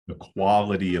the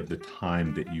quality of the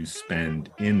time that you spend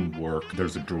in work,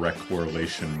 there's a direct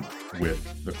correlation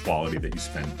with the quality that you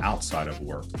spend outside of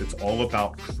work. It's all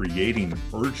about creating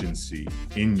urgency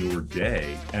in your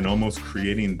day and almost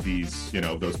creating these,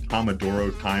 those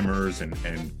Pomodoro timers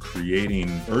and creating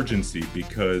urgency,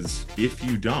 because if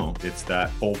you don't, it's that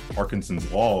whole Parkinson's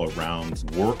law around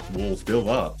work will fill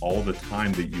up all the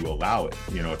time that you allow it.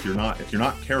 If you're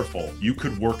not careful, you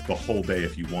could work the whole day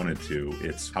if you wanted to.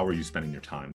 It's how are you spending your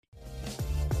time?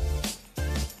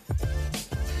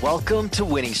 Welcome to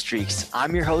Winning Streaks.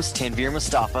 I'm your host, Tanvir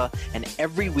Mustafa, and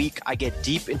every week I get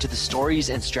deep into the stories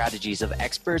and strategies of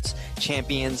experts,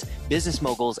 champions, business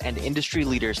moguls, and industry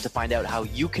leaders to find out how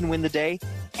you can win the day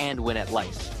and win at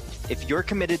life. If you're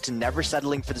committed to never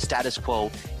settling for the status quo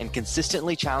and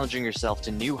consistently challenging yourself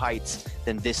to new heights,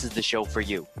 then this is the show for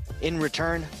you. In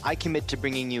return, I commit to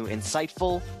bringing you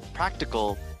insightful,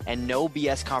 practical, and no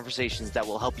BS conversations that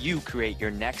will help you create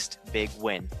your next big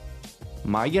win.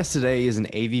 My guest today is an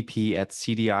AVP at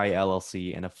CDI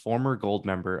LLC and a former gold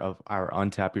member of our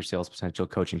Untap Your Sales Potential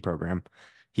coaching program.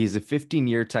 He is a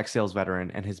 15-year tech sales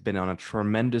veteran and has been on a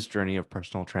tremendous journey of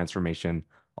personal transformation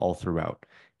all throughout.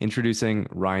 Introducing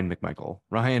Ryan McMichael.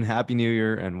 Ryan, Happy New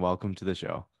Year and welcome to the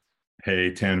show. Hey,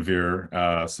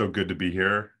 Tanvir. So good to be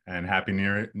here, and Happy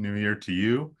New Year to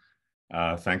you.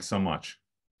 Thanks so much.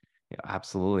 Yeah,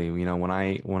 absolutely. When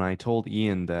I told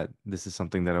Ian that this is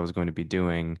something that I was going to be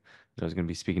doing, that I was going to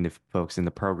be speaking to folks in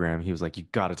the program, he was like, "You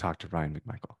got to talk to Ryan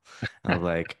McMichael." I was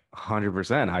like,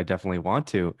 100%, I definitely want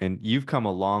to. And you've come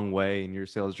a long way in your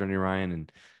sales journey, Ryan, and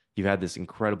you've had this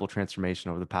incredible transformation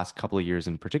over the past couple of years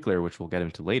in particular, which we'll get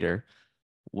into later.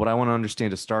 What I want to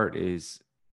understand to start is,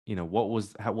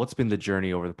 what's been the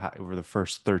journey over the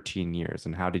first 13 years,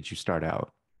 and how did you start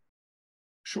out?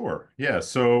 Sure. Yeah.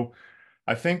 So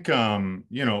I think,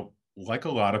 like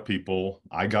a lot of people,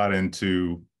 I got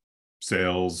into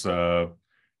sales,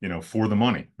 for the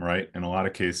money, right? In a lot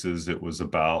of cases, it was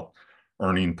about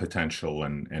earning potential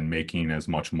and making as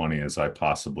much money as I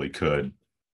possibly could.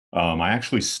 I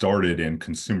actually started in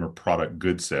consumer product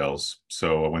good sales.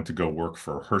 So I went to go work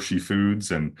for Hershey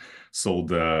Foods and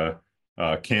sold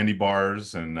candy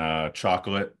bars and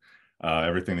chocolate,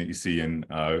 everything that you see in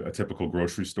a typical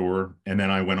grocery store. And then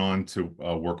I went on to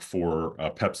work for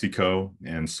PepsiCo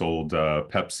and sold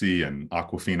Pepsi and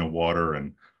Aquafina water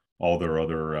and all their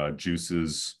other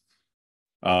juices.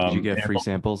 Did you get And free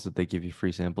samples? Did they give you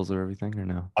free samples of everything or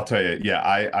no? I'll tell you,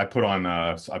 yeah, I put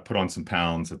on some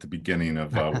pounds at the beginning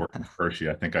of working for Hershey.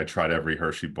 I think I tried every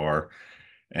Hershey bar,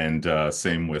 and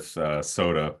same with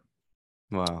soda.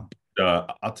 Wow.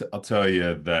 I'll tell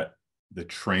you that the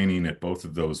training at both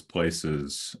of those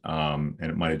places, and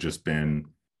it might have just been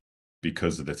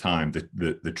because of the time,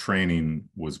 the training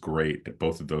was great at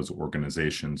both of those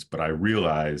organizations. But I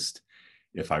realized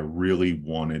if I really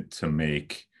wanted to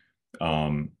make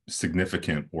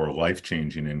significant or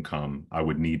life-changing income, I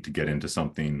would need to get into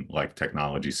something like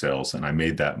technology sales. And I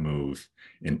made that move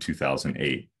in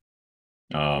 2008.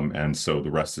 And so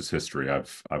the rest is history.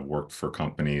 I've worked for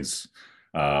companies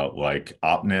like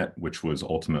OpNet, which was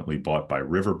ultimately bought by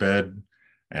Riverbed.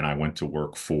 And I went to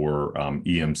work for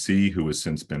EMC, who has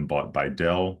since been bought by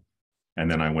Dell. And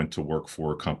then I went to work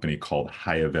for a company called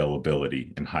High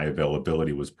Availability. And High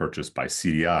Availability was purchased by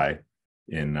CDI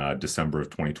in December of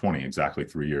 2020, exactly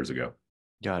 3 years ago.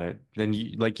 Got it.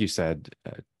 Then, like you said,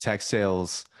 tech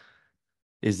sales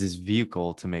is this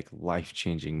vehicle to make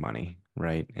life-changing money,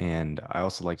 right? And I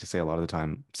also like to say a lot of the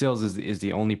time, sales is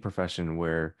the only profession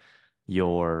where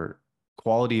your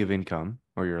quality of income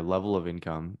or your level of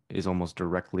income is almost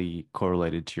directly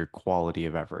correlated to your quality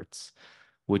of efforts,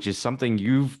 which is something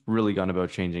you've really gone about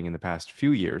changing in the past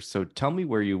few years. So tell me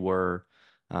where you were,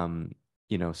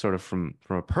 sort of from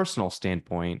a personal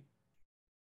standpoint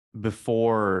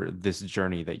before this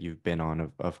journey that you've been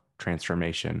on of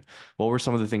transformation. What were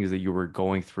some of the things that you were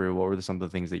going through? What were some of the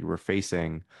things that you were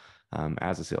facing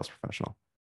as a sales professional?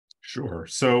 Sure.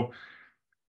 So,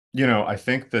 I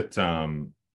think that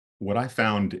what I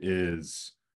found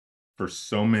is for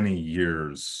so many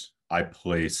years, I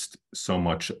placed so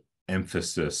much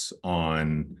emphasis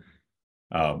on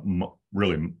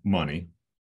really money.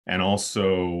 And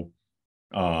also,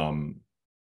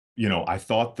 I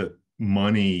thought that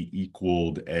money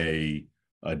equaled a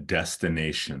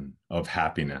destination of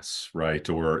happiness, right?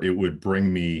 Or it would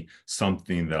bring me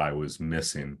something that I was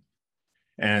missing.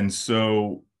 And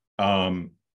so,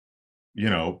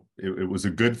 it was a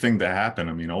good thing to happen.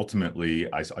 I mean,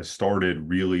 ultimately, I started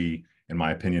really, in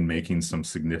my opinion, making some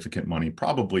significant money,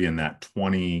 probably in that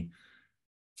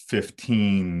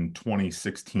 2015,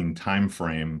 2016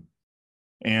 timeframe.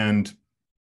 And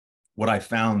what I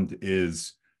found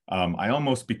is I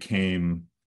almost became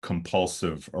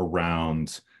compulsive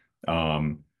around,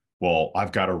 um, well,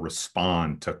 I've got to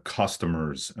respond to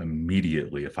customers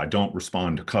immediately. If I don't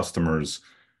respond to customers,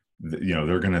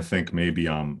 they're going to think maybe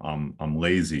I'm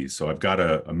lazy. So I've got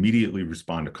to immediately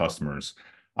respond to customers.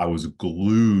 I was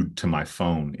glued to my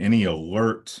phone. Any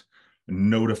alert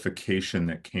notification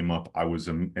that came up, I was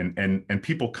and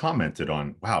people commented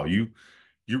on, wow, you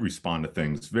respond to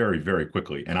things very, very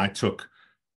quickly. And I took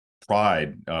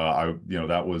pride.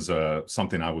 That was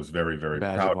something I was very, very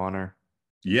Badge of proud. honor.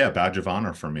 Yeah, badge of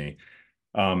honor for me.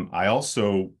 I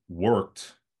also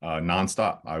worked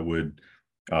nonstop. Uh,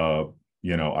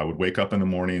 I would wake up in the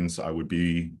mornings. I would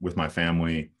be with my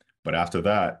family, but after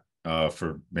that,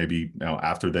 for maybe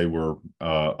after they were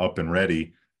up and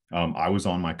ready, I was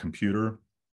on my computer.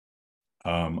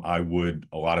 I would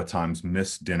a lot of times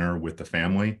miss dinner with the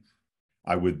family.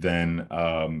 I would then,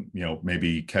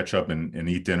 maybe catch up and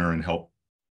eat dinner and help.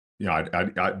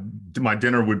 My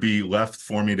dinner would be left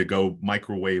for me to go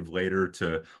microwave later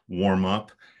to warm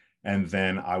up. And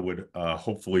then I would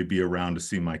hopefully be around to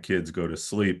see my kids go to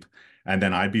sleep. And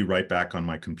then I'd be right back on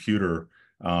my computer,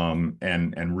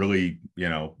 and really,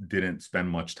 didn't spend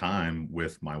much time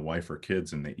with my wife or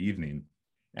kids in the evening.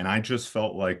 And I just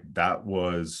felt like that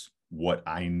was what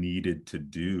I needed to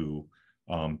do,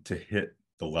 to hit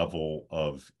the level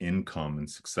of income and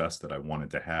success that I wanted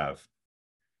to have.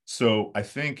 So I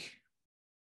think,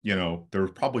 there were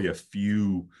probably a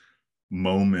few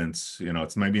moments,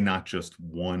 it's maybe not just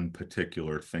one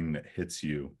particular thing that hits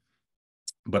you,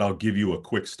 but I'll give you a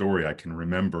quick story. I can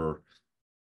remember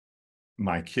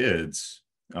my kids,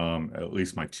 at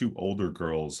least my two older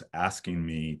girls, asking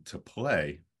me to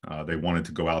play. They wanted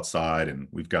to go outside, and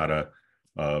we've got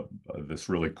this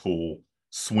really cool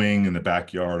swing in the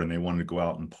backyard, and they wanted to go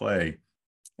out and play.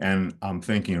 And I'm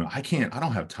thinking, I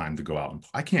don't have time to go out and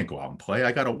I can't go out and play.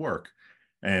 I got to work.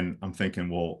 And I'm thinking,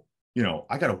 well,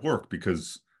 I got to work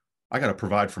because I got to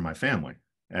provide for my family.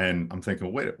 And I'm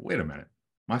thinking, wait a minute.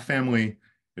 My family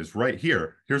is right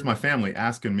here. Here's my family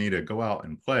asking me to go out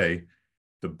and play.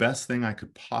 The best thing I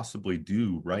could possibly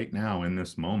do right now in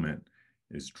this moment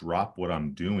is drop what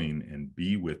I'm doing and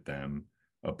be with them,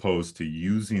 opposed to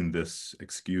using this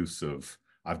excuse of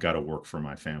I've got to work for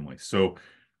my family. So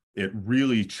it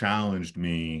really challenged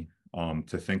me,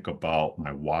 to think about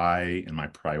my why and my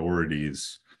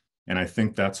priorities. And I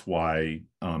think that's why,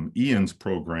 Ian's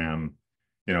program,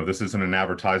 this isn't an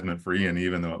advertisement for Ian,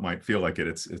 even though it might feel like it.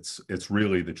 It's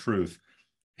really the truth.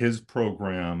 His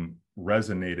program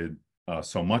resonated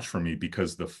so much for me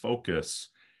because the focus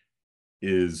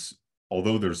is,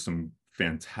 although there's some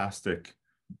fantastic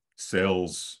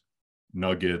sales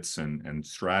nuggets and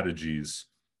strategies,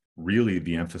 really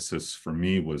the emphasis for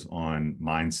me was on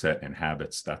mindset and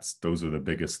habits. Those are the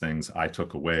biggest things I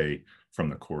took away from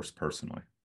the course personally.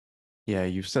 Yeah,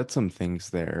 you've said some things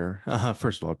there.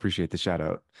 First of all, appreciate the shout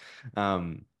out.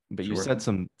 But you Sure. said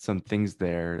some things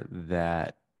there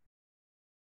that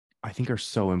I think are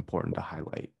so important to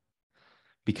highlight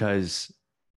because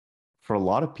for a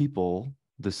lot of people,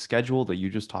 the schedule that you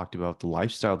just talked about, the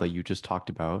lifestyle that you just talked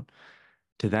about,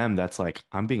 to them, that's like,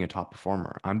 I'm being a top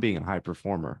performer. I'm being a high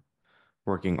performer,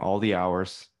 working all the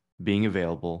hours, being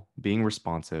available, being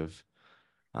responsive.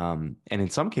 And in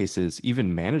some cases,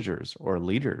 even managers or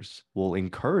leaders will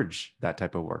encourage that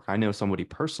type of work. I know somebody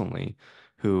personally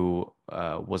who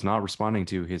was not responding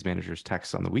to his manager's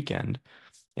texts on the weekend.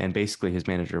 And basically, his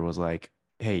manager was like,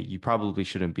 hey, you probably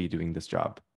shouldn't be doing this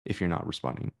job if you're not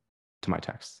responding to my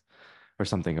texts or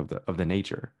something of the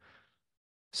nature.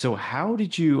 So how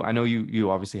did you, I know you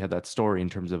obviously had that story in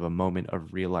terms of a moment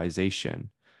of realization,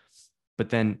 but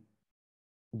then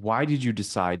why did you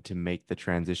decide to make the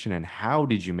transition and how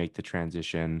did you make the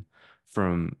transition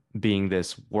from being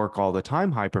this work all the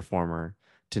time high performer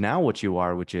to now what you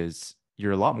are, which is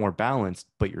you're a lot more balanced,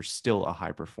 but you're still a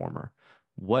high performer?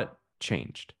 What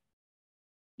changed?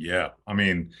 Yeah. I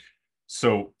mean,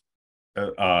 so,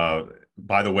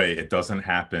 by the way, it doesn't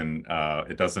happen.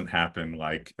 It doesn't happen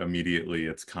like immediately.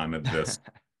 It's kind of this,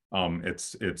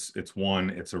 it's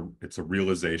a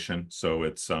realization. So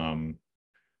it's,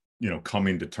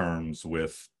 coming to terms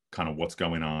with kind of what's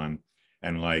going on.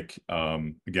 And like,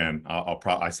 again,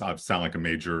 I sound like a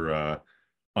major,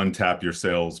 untap your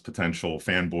sales potential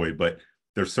fanboy, but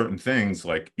there's certain things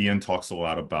like Ian talks a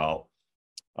lot about,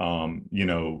 um, you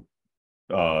know,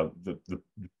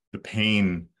 the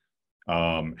pain,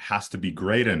 has to be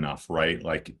great enough, right?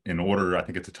 Like in order, I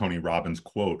think it's a Tony Robbins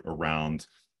quote around,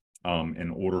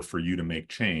 in order for you to make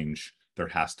change, there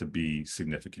has to be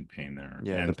significant pain there.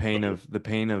 Yeah, And the pain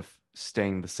so of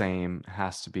staying the same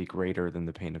has to be greater than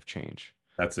the pain of change.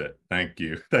 That's it. Thank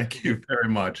you. Thank you very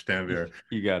much, Tanvir.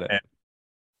 You got it. And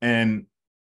and,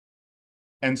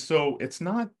 and so it's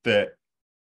not that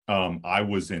I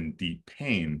was in deep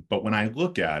pain, but when I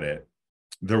look at it,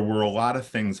 there were a lot of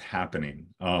things happening.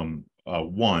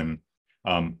 One,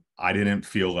 I didn't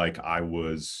feel like I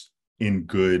was in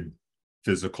good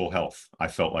physical health. I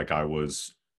felt like I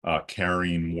was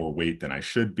carrying more weight than I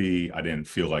should be. I didn't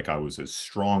feel like I was as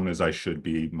strong as I should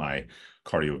be. My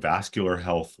cardiovascular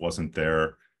health wasn't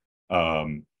there.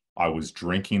 I was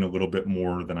drinking a little bit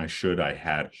more than I should. I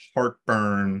had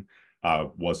heartburn.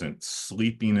 Wasn't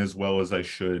sleeping as well as I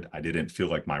should. I didn't feel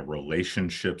like my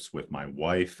relationships with my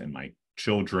wife and my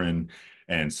children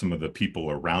and some of the people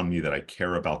around me that I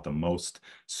care about the most.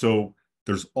 So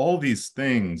there's all these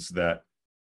things that,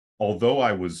 although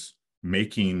I was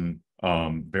making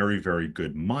very, very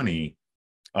good money,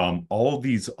 all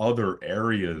these other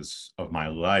areas of my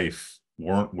life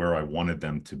weren't where I wanted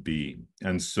them to be.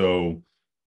 And so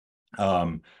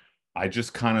um, I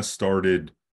just kind of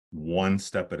started one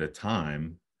step at a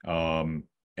time. And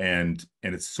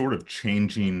it's sort of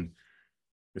changing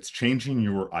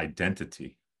your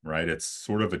identity, right? It's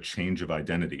sort of a change of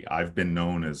identity. I've been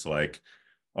known as like,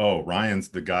 oh, Ryan's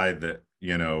the guy that,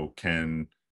 can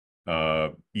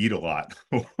eat a lot.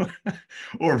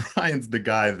 Or Ryan's the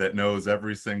guy that knows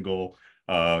every single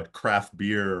craft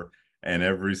beer and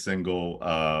every single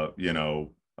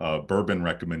bourbon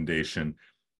recommendation.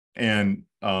 And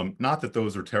not that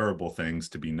those are terrible things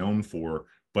to be known for,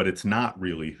 but it's not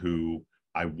really who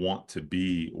I want to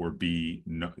be or be.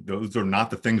 No, those are not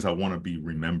the things I want to be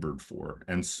remembered for.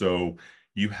 And so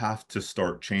you have to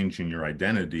start changing your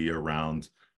identity around,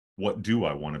 what do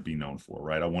I want to be known for,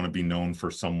 right? I want to be known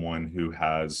for someone who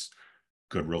has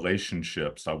good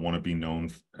relationships. I want to be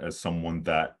known as someone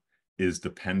that is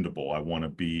dependable. I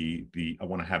want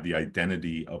to have the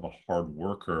identity of a hard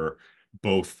worker,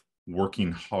 both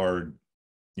working hard.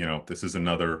 This is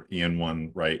another Ian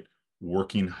one, right?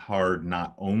 Working hard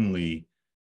not only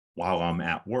while I'm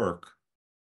at work,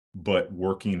 but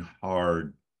working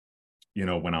hard,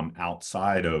 when I'm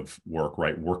outside of work,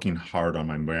 right? Working hard on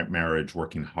my marriage,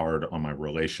 working hard on my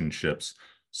relationships.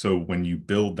 So when you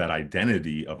build that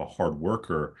identity of a hard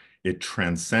worker, it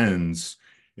transcends.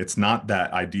 It's not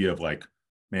that idea of like,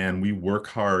 man, we work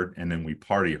hard and then we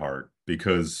party hard,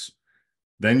 because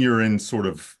then you're in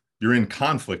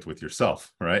conflict with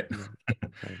yourself, right? Yeah.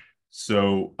 Right.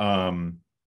 So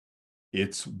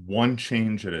it's one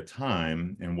change at a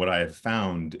time. And what I have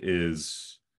found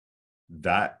is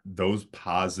that those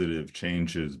positive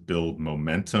changes build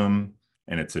momentum,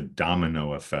 and it's a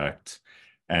domino effect.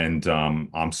 And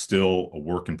I'm still a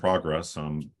work in progress.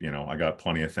 I got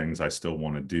plenty of things I still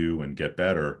want to do and get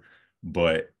better,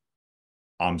 but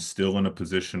I'm still in a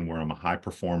position where I'm a high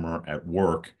performer at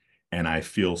work, and I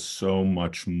feel so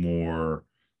much more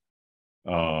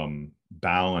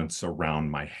balance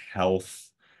around my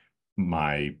health,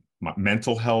 my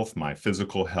mental health, my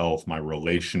physical health, my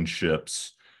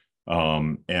relationships,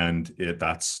 and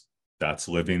that's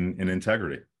living in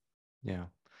integrity. Yeah.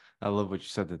 I love what you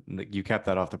said, that you kept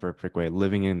that off the perfect way.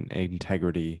 Living in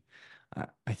integrity.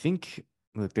 I think,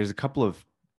 look, there's a couple of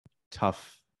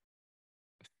tough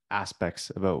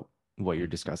aspects about what you're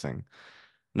discussing.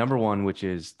 Number one, which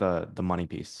is the money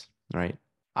piece, right?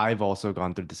 I've also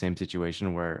gone through the same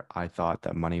situation where I thought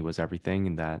that money was everything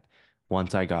and that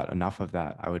once I got enough of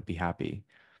that, I would be happy.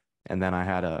 And then I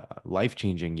had a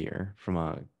life-changing year from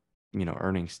a,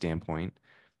 earning standpoint,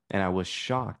 and I was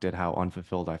shocked at how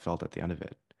unfulfilled I felt at the end of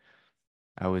it.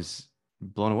 I was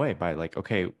blown away by like,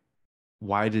 okay,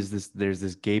 why does there's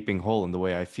this gaping hole in the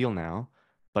way I feel now,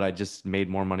 but I just made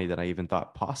more money than I even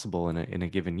thought possible in a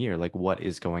given year. Like, what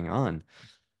is going on?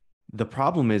 The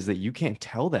problem is that you can't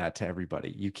tell that to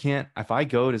everybody. You can't, if I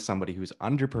go to somebody who's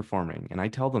underperforming and I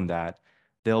tell them that,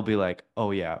 they'll be like,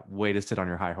 oh yeah, way to sit on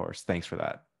your high horse. Thanks for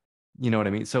that. You know what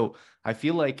I mean? So I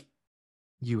feel like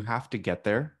you have to get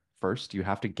there first. You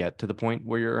have to get to the point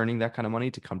where you're earning that kind of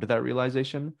money to come to that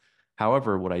realization.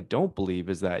 However, what I don't believe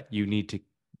is that you need to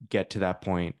get to that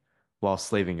point while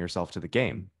slaving yourself to the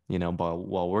game,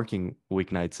 while working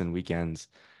weeknights and weekends.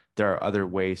 There are other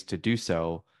ways to do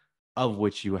so, of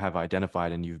which you have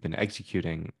identified and you've been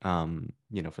executing,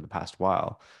 for the past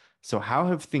while. So how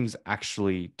have things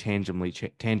actually tangibly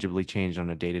changed on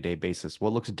a day-to-day basis?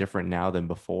 What looks different now than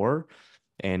before?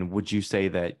 And would you say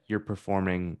that you're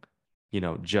performing,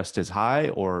 just as high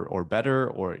or better,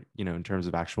 or, in terms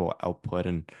of actual output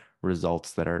and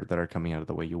results that are coming out of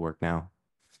the way you work now?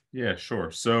 Yeah,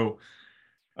 sure. So,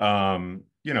 I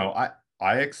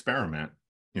experiment.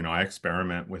 I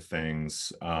experiment with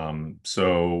things.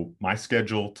 So my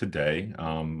schedule today,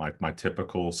 my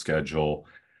typical schedule,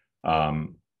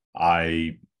 um,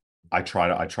 I I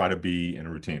try to be in a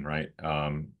routine, right?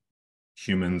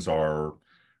 Humans are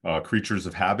creatures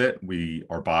of habit.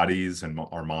 Our bodies and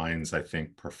our minds, I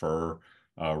think, prefer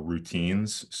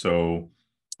routines. So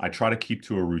I try to keep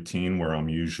to a routine where I'm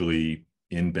usually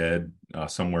in bed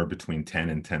somewhere between 10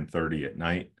 and 10:30 at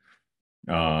night,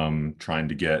 trying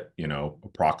to get,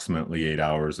 approximately 8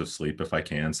 hours of sleep if I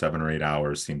can. 7 or 8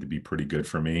 hours seem to be pretty good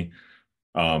for me.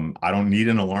 I don't need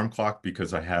an alarm clock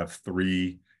because I have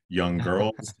three young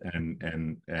girls,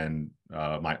 and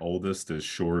my oldest is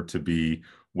sure to be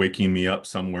waking me up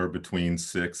somewhere between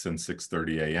 6 and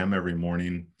 6:30 a.m. every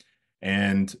morning.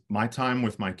 And my time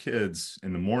with my kids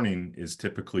in the morning is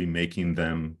typically making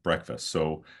them breakfast.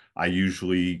 So I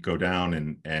usually go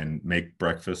down and make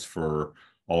breakfast for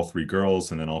all three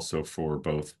girls, and then also for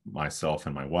both myself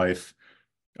and my wife.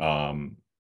 Um,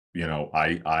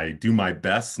 I do my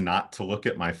best not to look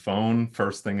at my phone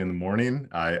first thing in the morning.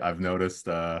 I've noticed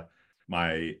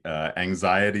my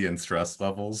anxiety and stress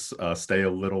levels stay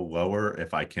a little lower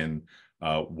if I can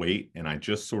wait, and I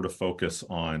just sort of focus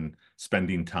on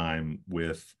spending time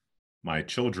with my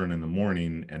children in the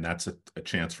morning, and that's a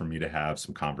chance for me to have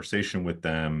some conversation with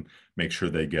them, make sure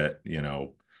they get,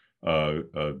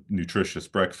 a nutritious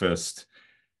breakfast,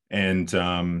 and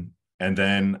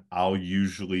then I'll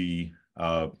usually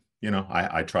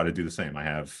I try to do the same. I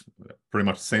have pretty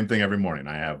much the same thing every morning.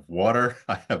 I have water,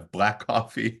 I have black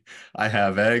coffee, I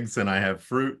have eggs, and I have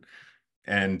fruit.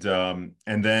 And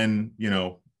then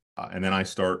I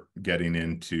start getting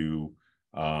into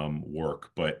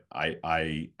work. But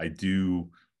I do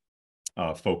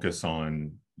focus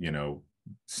on,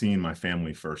 seeing my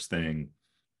family first thing.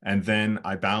 And then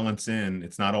I balance in,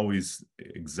 it's not always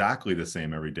exactly the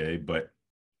same every day, but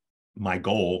my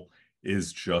goal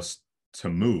is just to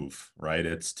move, right?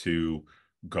 It's to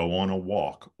go on a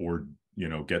walk, or,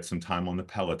 get some time on the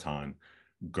Peloton,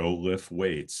 go lift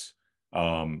weights,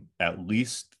 at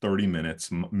least 30 minutes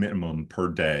minimum per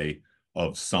day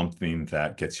of something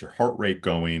that gets your heart rate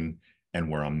going,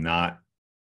 and where I'm not,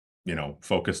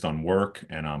 focused on work,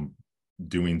 and I'm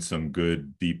doing some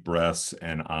good deep breaths,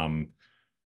 and I'm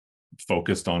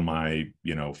focused on my,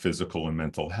 physical and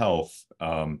mental health.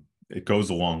 It goes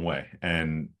a long way.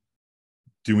 And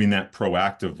doing that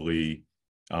proactively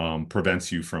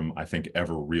prevents you from, I think,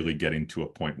 ever really getting to a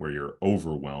point where you're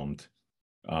overwhelmed.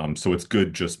 So it's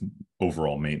good, just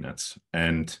overall maintenance.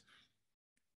 And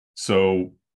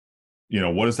so,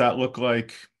 what does that look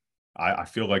like? I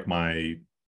feel like I'm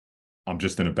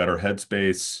just in a better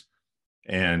headspace,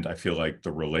 and I feel like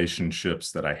the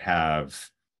relationships that I have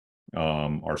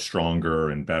are stronger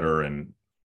and better. And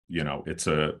it's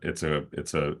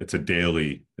a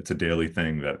daily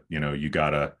thing that, you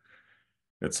gotta,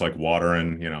 it's like water,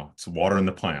 and it's water in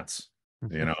the plants.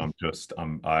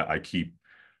 I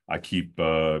keep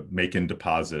making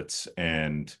deposits,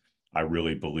 and I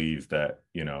really believe that,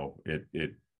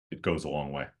 it goes a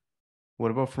long way.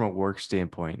 What about from a work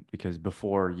standpoint? Because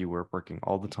before you were working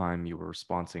all the time, you were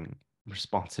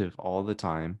responsive all the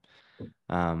time,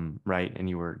 right? And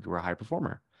you were a high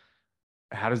performer.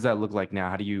 How does that look like now?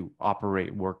 How do you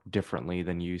operate work differently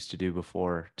than you used to do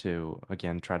before to,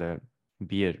 again, try to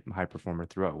be a high performer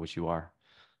throughout, which you are?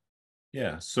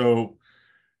 Yeah. So,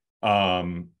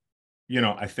 um,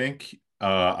 I think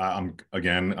I'm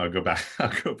again, I'll go back,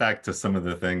 I'll go back to some of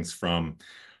the things from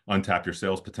Untap Your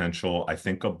Sales Potential. I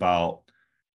think about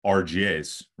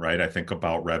RGAs, right? I think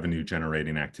about revenue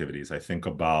generating activities. I think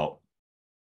about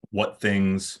what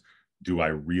things do I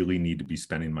really need to be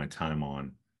spending my time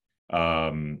on.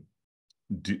 Um,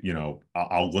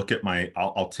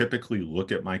 I'll typically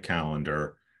look at my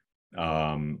calendar,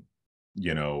 um,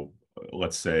 you know,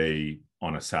 let's say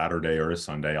on a Saturday or a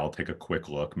Sunday. I'll take a quick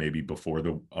look, maybe before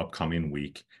the upcoming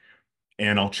week,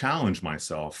 and I'll challenge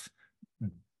myself.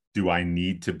 Do I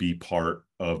need to be part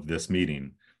of this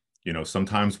meeting?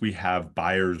 Sometimes we have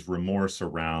buyer's remorse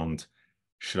around,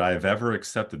 should I have ever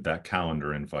accepted that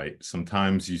calendar invite?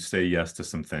 Sometimes you say yes to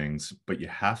some things, but you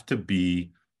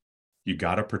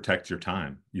got to protect your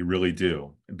time. You really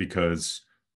do. Because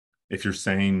if you're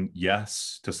saying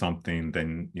yes to something,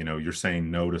 then, you're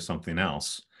saying no to something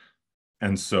else.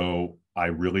 And so I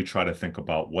really try to think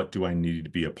about, what do I need to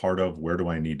be a part of? Where do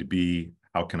I need to be?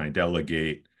 How can I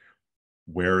delegate?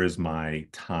 Where is my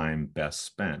time best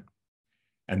spent?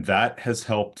 And that has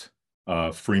helped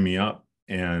free me up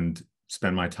and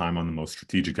spend my time on the most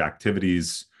strategic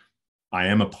activities. I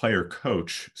am a player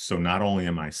coach, so not only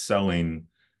am I selling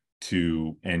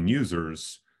to end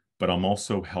users, but I'm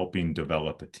also helping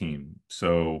develop a team.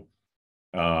 So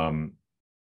um,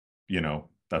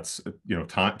 that's,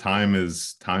 time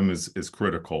is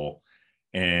critical.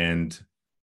 And,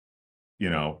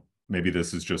 maybe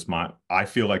this is just I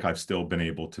feel like I've still been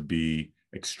able to be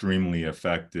extremely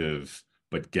effective,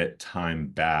 but get time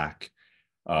back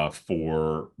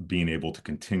for being able to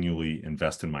continually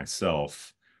invest in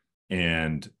myself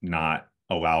and not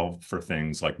allow for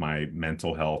things like my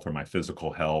mental health or my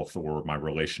physical health or my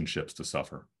relationships to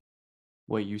suffer.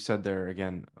 What you said there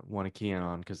again, I want to key in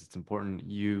on because it's important.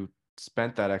 You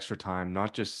spent that extra time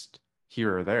not just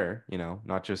here or there,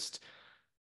 not just,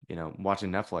 watching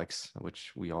Netflix,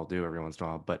 which we all do every once in a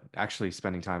while, but actually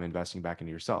spending time investing back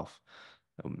into yourself.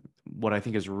 What I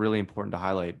think is really important to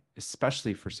highlight,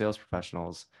 especially for sales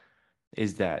professionals,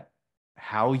 is that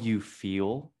how you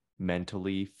feel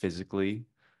mentally, physically,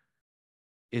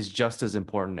 is just as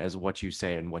important as what you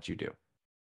say and what you do.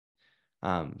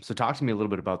 So talk to me a little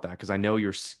bit about that because I know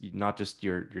not just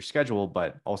your schedule,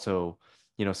 but also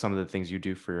some of the things you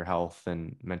do for your health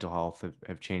and mental health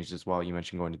have changed as well. You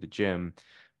mentioned going to the gym,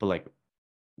 but like,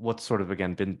 what's sort of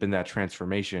again been that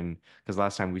transformation? Because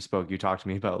last time we spoke, you talked to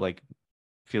me about like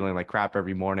feeling like crap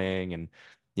every morning, and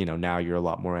now you're a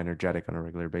lot more energetic on a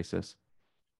regular basis.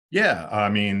 Yeah, I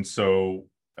mean, so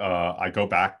I go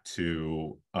back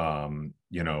to in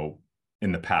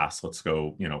the past, let's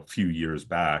go, a few years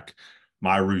back,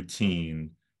 my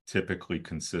routine typically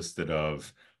consisted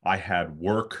of I had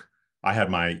work, I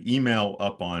had my email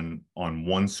up on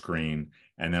one screen,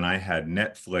 and then I had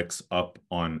Netflix up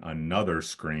on another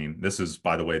screen. This is,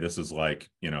 by the way, this is like,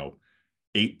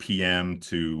 8 p.m.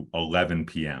 to 11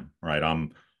 p.m., right?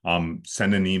 I'm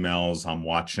sending emails, I'm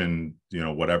watching,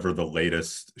 whatever the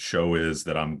latest show is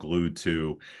that I'm glued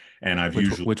to. And I've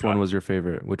usually Which one got, was your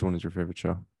favorite? Which one is your favorite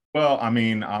show? well, I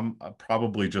mean, I'm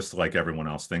probably just like everyone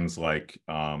else. Things like,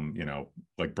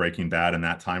 like Breaking Bad in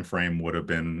that time frame would have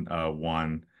been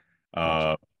one. Gotcha.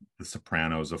 Uh, The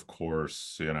Sopranos, of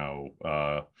course,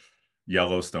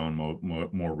 Yellowstone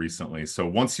more recently. So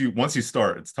once you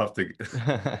start, it's tough to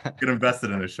get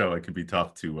invested in a show. It can be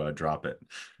tough to drop it.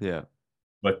 Yeah.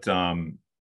 But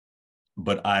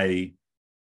but I,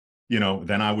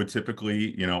 then I would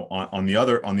typically, on the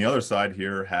other side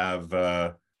here have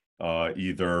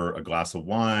either a glass of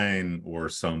wine or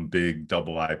some big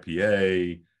double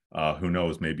IPA, who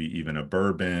knows, maybe even a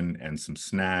bourbon and some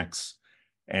snacks.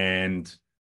 And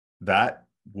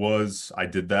I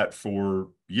did that for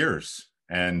years.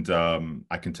 And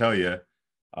I can tell you,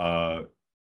 uh,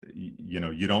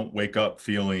 you don't wake up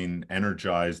feeling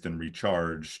energized and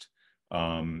recharged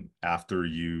after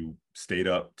you stayed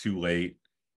up too late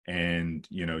and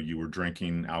you were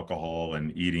drinking alcohol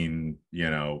and eating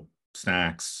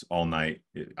snacks all night.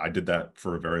 I did that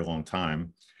for a very long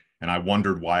time, and I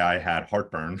wondered why I had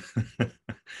heartburn.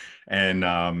 and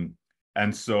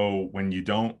and so when you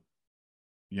don't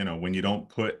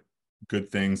put good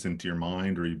things into your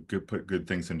mind, or put good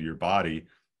things into your body,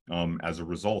 as a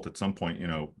result, at some point,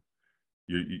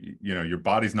 your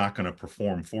body's not going to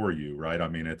perform for you, right? I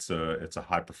mean, it's a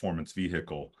high performance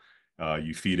vehicle.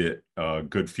 You feed it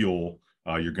good fuel,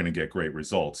 you're going to get great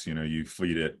results. You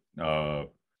feed it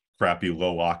crappy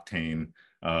low octane,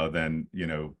 then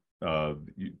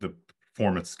the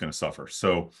performance is going to suffer.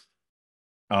 So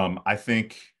I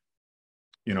think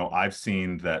I've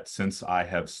seen that since I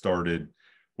have started,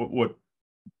 what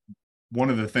one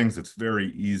of the things that's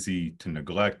very easy to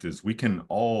neglect is we can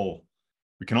all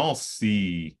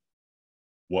see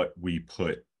what we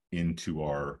put into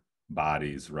our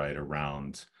bodies, right,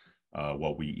 around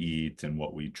what we eat and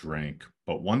what we drink.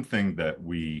 But one thing that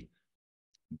we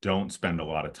don't spend a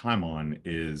lot of time on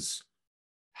is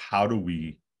how do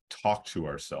we talk to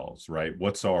ourselves, right?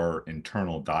 What's our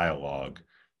internal dialogue?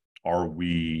 Are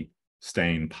we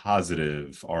staying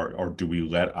positive? Or do we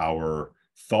let our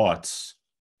thoughts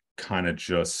kind of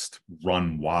just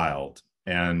run wild?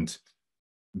 And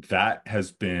that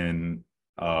has been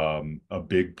a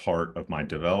big part of my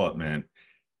development,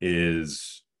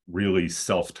 is really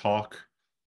self-talk,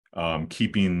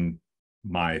 keeping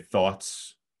my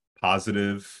thoughts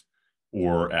positive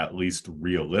or at least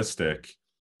realistic,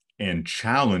 and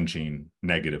challenging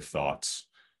negative thoughts.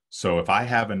 So if I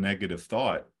have a negative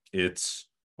thought, it's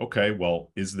okay,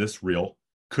 well, is this real?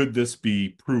 Could this be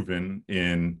proven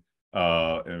in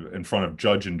front of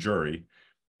judge and jury?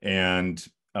 And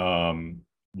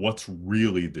what's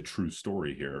really the true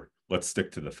story here? Let's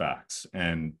stick to the facts.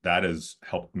 And that has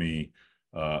helped me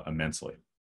immensely.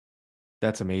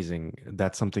 That's amazing.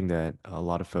 That's something that a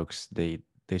lot of folks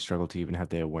they struggle to even have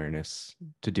the awareness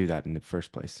to do that in the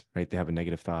first place, right? They have a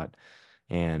negative thought,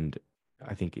 and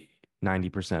I think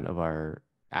 90% of our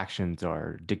actions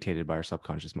are dictated by our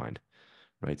subconscious mind,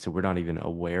 right? So we're not even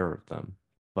aware of them.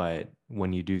 But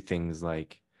when you do things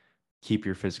like keep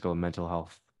your physical and mental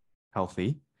health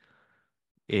healthy,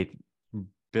 it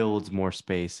builds more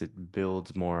space, it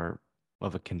builds more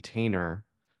of a container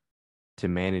to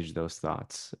manage those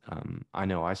thoughts. I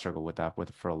know I struggled with that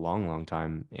for a long, long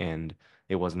time. And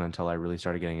it wasn't until I really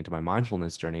started getting into my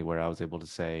mindfulness journey where I was able to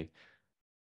say,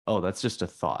 oh, that's just a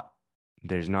thought.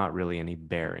 There's not really any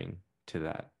bearing to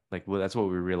that. Like, well, that's what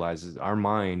we realize is our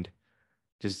mind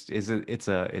just is it's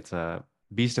a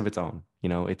beast of its own.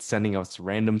 It's sending us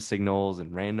random signals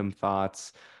and random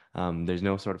thoughts. There's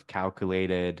no sort of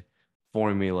calculated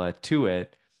formula to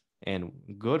it, and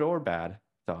good or bad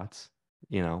thoughts,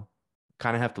 you know,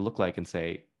 kind of have to look like and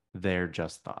say they're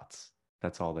just thoughts.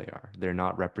 That's all they are. They're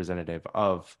not representative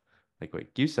of, like what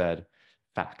you said,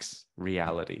 facts,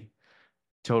 reality.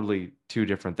 Totally two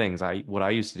different things. What I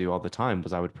used to do all the time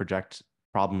was I would project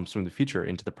problems from the future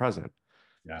into the present.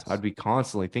 So Yes. I'd be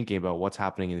constantly thinking about what's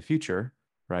happening in the future,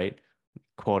 right?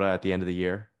 Quota at the end of the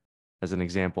year, as an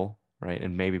example, right?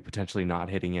 And maybe potentially not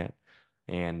hitting it.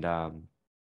 And,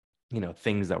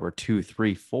 things that were 2,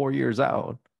 3, 4 years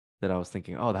out that I was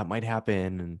thinking, oh, that might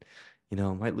happen. And,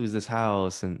 I might lose this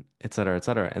house and et cetera, et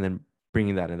cetera. And then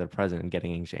bringing that into the present and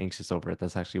getting anxious over it.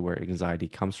 That's actually where anxiety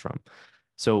comes from.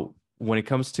 So when it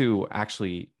comes to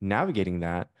actually navigating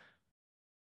that,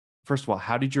 first of all,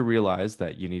 how did you realize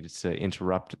that you needed to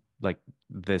interrupt like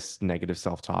this negative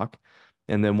self-talk?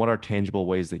 And then what are tangible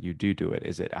ways that you do it?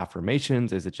 Is it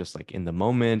affirmations? Is it just like in the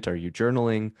moment? Are you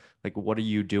journaling? Like, what are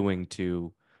you doing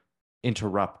to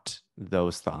interrupt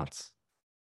those thoughts?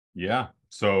 Yeah.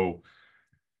 So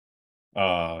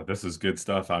this is good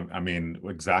stuff. I mean,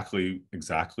 exactly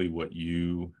what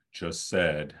you just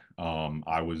said.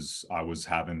 I was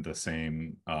having the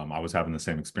same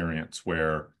experience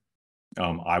where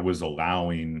I was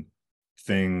allowing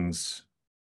things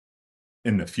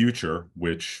in the future,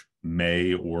 which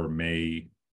may or may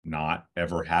not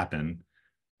ever happen,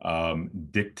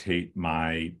 dictate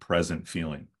my present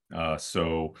feeling.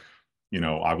 So,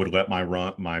 I would let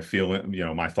my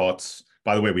feeling, my thoughts.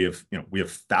 By the way, we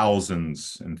have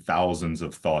thousands and thousands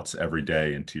of thoughts every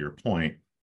day. And to your point,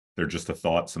 they're just a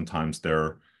thought. Sometimes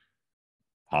they're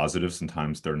positive,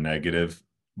 sometimes they're negative.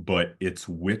 But it's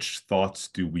which thoughts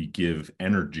do we give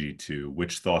energy to?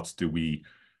 Which thoughts do we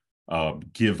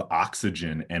give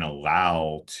oxygen and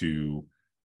allow to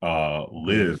Breathe.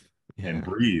 live and Yeah.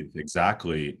 breathe?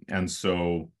 Exactly. And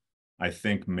so I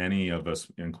think many of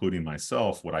us, including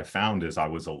myself, what I found is I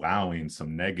was allowing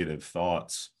some negative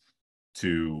thoughts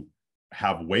to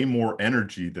have way more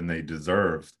energy than they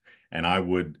deserved. And I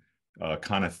would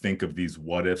kind of think of these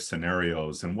what if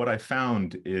scenarios. And what I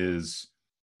found is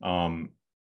um,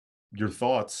 your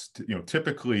thoughts,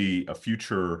 typically a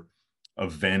future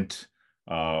event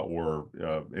or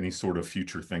any sort of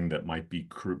future thing that might be,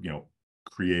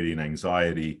 creating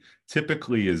anxiety,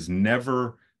 typically is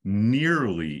never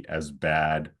nearly as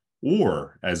bad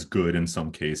or as good in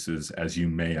some cases as you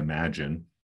may imagine.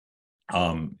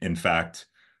 In fact,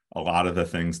 a lot of the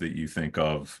things that you think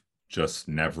of just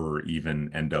never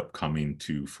even end up coming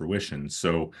to fruition.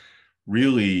 So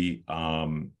really,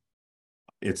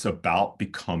 it's about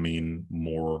becoming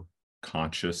more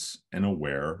conscious and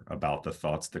aware about the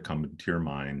thoughts that come into your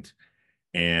mind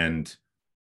and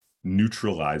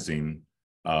neutralizing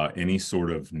any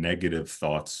sort of negative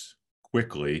thoughts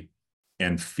quickly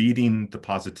and feeding the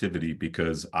positivity,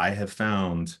 because I have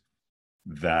found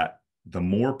that the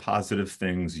more positive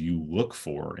things you look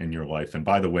for in your life, and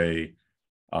by the way,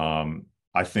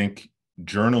 I think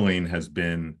journaling has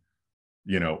been,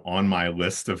 on my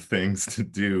list of things to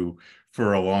do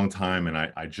for a long time. And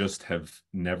I just have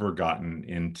never gotten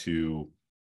into,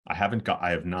 I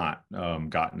have not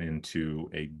gotten into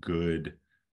a good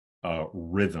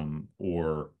rhythm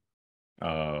or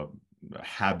uh,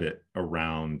 habit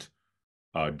around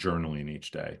journaling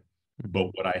each day. But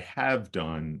Mhm. what I have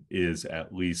done is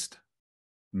at least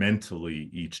mentally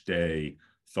each day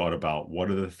thought about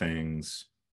what are the things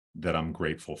that I'm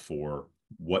grateful for,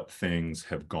 what things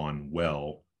have gone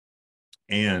well,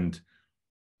 and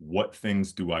what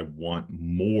things do I want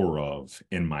more of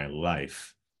in my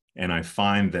life. And I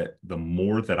find that the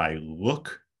more that I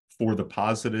look for the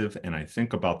positive and I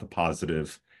think about the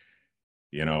positive,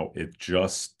 it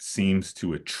just seems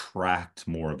to attract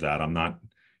more of that. I'm not,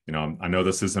 I know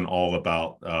this isn't all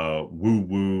about woo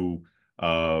woo,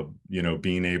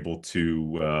 being able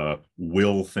to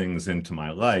will things into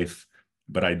my life,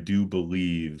 but I do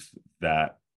believe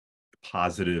that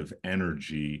positive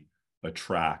energy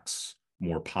attracts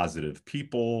more positive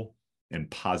people and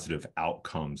positive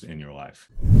outcomes in your life.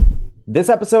 This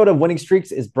episode of Winning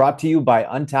Streaks is brought to you by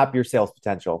Untap Your Sales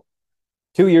Potential.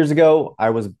 2 years ago,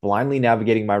 I was blindly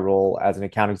navigating my role as an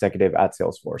account executive at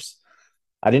Salesforce.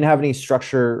 I didn't have any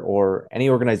structure or any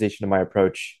organization in my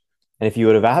approach. And if you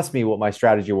would have asked me what my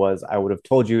strategy was, I would have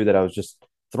told you that I was just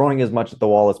throwing as much at the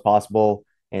wall as possible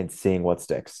and seeing what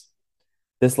sticks.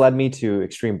 This led me to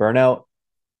extreme burnout,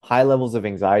 high levels of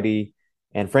anxiety,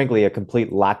 and frankly, a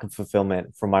complete lack of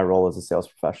fulfillment from my role as a sales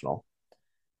professional.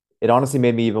 It honestly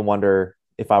made me even wonder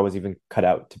if I was even cut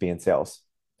out to be in sales.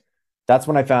 That's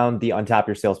when I found the Untap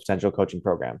Your Sales Potential coaching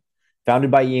program.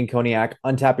 Founded by Ian Koniak,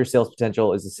 Untap Your Sales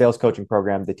Potential is a sales coaching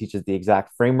program that teaches the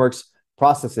exact frameworks,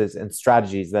 processes, and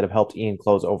strategies that have helped Ian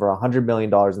close over $100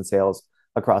 million in sales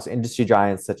across industry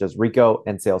giants such as Rico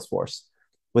and Salesforce.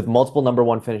 With multiple number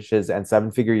one finishes and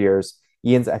seven-figure years,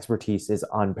 Ian's expertise is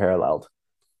unparalleled.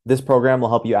 This program will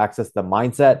help you access the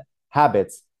mindset,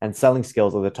 habits, and selling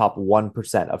skills of the top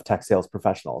 1% of tech sales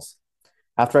professionals.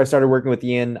 After I started working with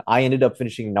Ian, I ended up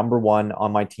finishing number one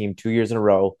on my team 2 years in a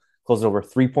row, closed over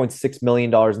 $3.6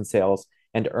 million in sales,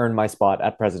 and earned my spot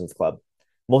at President's Club.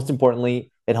 Most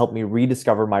importantly, it helped me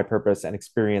rediscover my purpose and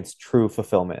experience true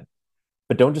fulfillment.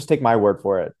 But don't just take my word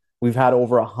for it. We've had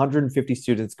over 150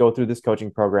 students go through this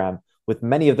coaching program, with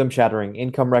many of them shattering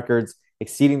income records,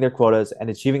 exceeding their quotas, and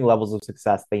achieving levels of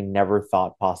success they never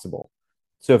thought possible.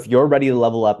 So if you're ready to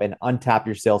level up and untap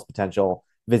your sales potential,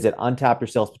 visit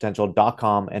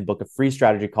untapyoursalespotential.com and book a free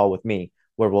strategy call with me,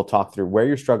 where we'll talk through where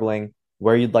you're struggling,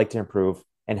 where you'd like to improve,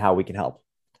 and how we can help.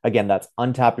 Again, that's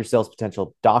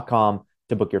untapyoursalespotential.com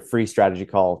to book your free strategy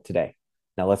call today.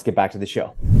 Now let's get back to the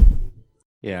show.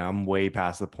 Yeah, I'm way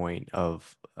past the point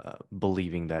of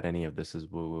believing that any of this is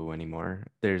woo-woo anymore.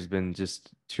 There's been just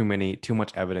too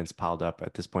much evidence piled up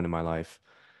at this point in my life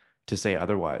to say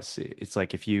otherwise. It's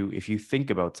like if you think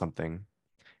about something,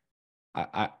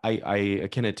 I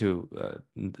akin it to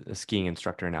a skiing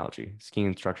instructor analogy. Skiing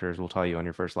instructors will tell you on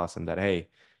your first lesson that, hey,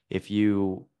 if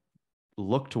you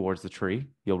look towards the tree,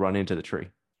 you'll run into the tree.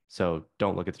 So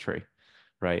don't look at the tree,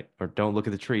 right? Or don't look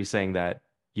at the tree saying that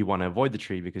you want to avoid the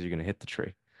tree because you're going to hit the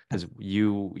tree. Because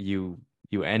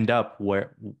you end up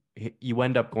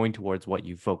going towards what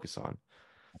you focus on.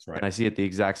 That's right. And I see it the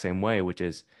exact same way, which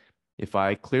is if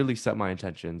I clearly set my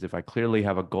intentions, if I clearly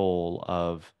have a goal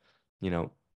of,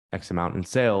 X amount in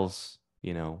sales,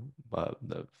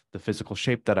 the physical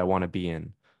shape that I want to be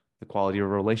in, the quality of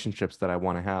relationships that I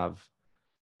want to have,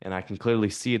 and I can clearly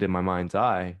see it in my mind's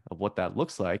eye of what that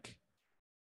looks like.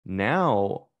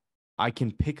 Now I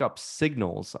can pick up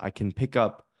signals. I can pick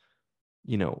up,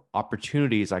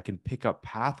 opportunities. I can pick up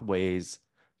pathways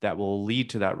that will lead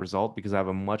to that result because I have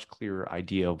a much clearer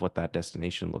idea of what that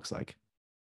destination looks like.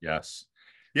 Yes.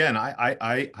 Yeah, and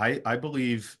I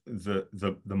believe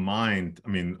the mind, I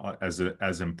mean,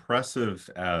 as impressive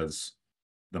as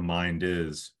the mind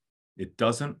is, it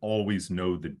doesn't always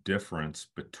know the difference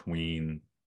between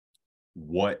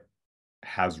what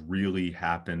has really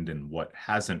happened and what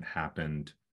hasn't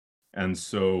happened. And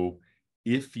so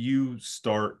if you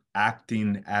start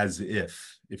acting as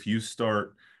if you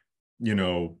start,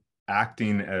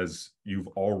 acting as you've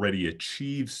already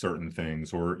achieved certain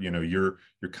things, or you're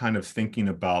kind of thinking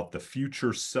about the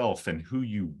future self and who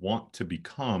you want to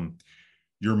become,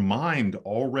 your mind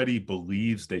already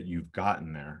believes that you've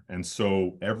gotten there, and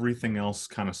so everything else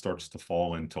kind of starts to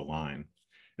fall into line.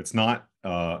 It's not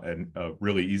a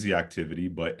really easy activity,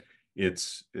 but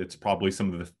it's probably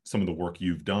some of the work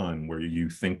you've done where you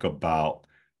think about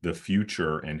the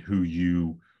future and who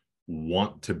you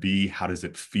want to be. How does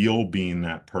it feel being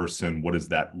that person? What does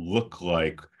that look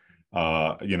like?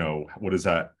 What does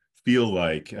that feel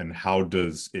like? And how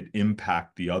does it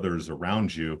impact the others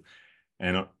around you?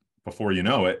 And before you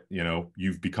know it,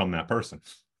 you've become that person.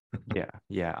 Yeah.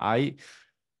 Yeah.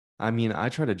 I mean, I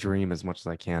try to dream as much as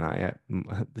I can.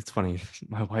 It's funny,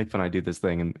 my wife and I do this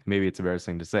thing, and maybe it's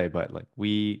embarrassing to say, but like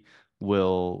we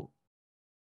will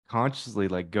consciously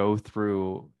like go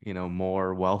through,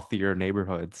 more wealthier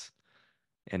neighborhoods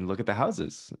and look at the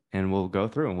houses, and we'll go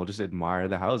through and we'll just admire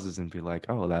the houses and be like,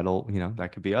 oh, that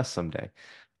could be us someday.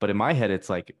 But in my head, it's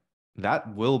like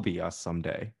that will be us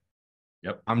someday.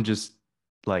 Yep. I'm just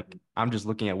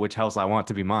looking at which house I want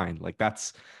to be mine. Like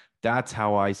that's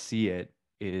how I see it,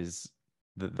 is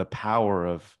the power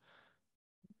of,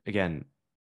 again,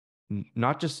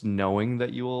 not just knowing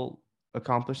that you will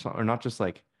accomplish, or not just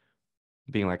like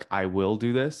being like, I will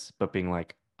do this, but being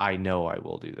like, I know I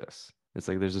will do this. It's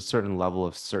like there's a certain level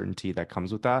of certainty that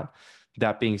comes with that.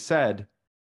 That being said,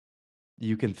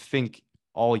 you can think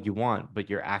all you want, but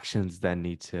your actions then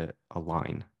need to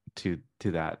align to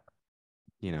that,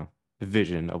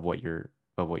 vision of what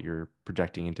you're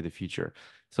projecting into the future.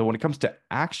 So when it comes to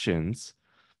actions,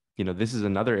 this is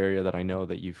another area that I know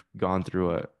that you've gone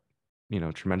through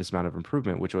tremendous amount of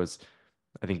improvement, which was,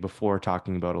 I think, before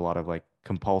talking about a lot of like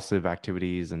compulsive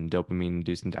activities and dopamine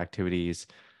inducing activities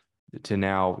to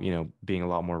now, being a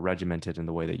lot more regimented in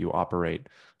the way that you operate.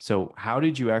 So how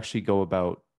did you actually go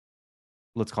about,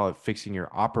 let's call it, fixing your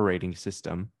operating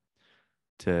system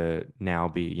to now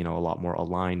be, a lot more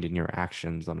aligned in your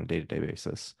actions on a day-to-day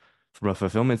basis from a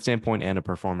fulfillment standpoint and a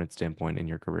performance standpoint in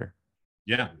your career?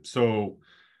 Yeah. So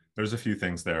there's a few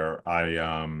things there.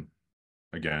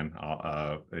 Again,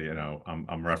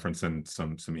 I'm referencing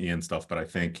some Ian stuff, but I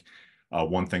think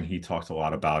one thing he talked a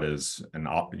lot about is, and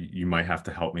you might have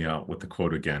to help me out with the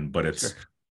quote again, but it's Sure.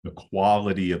 the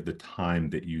quality of the time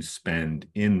that you spend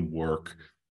in work.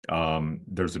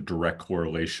 There's a direct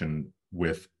correlation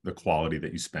with the quality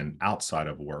that you spend outside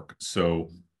of work. So,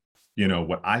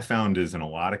 what I found is in a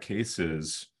lot of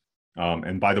cases,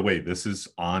 and by the way, this is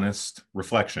honest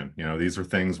reflection. These are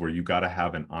things where you got to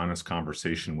have an honest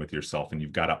conversation with yourself and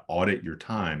you've got to audit your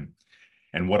time.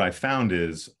 And what I found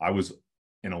is I was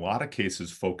in a lot of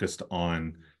cases focused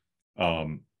on,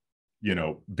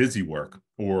 busy work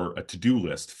or a to-do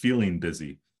list, feeling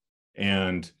busy.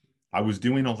 And I was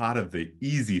doing a lot of the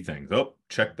easy things. Oh,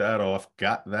 check that off,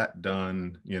 got that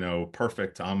done,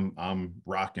 perfect. I'm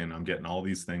rocking, I'm getting all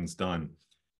these things done.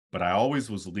 But I always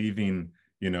was leaving,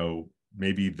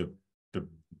 maybe the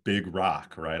big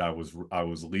rock, right? I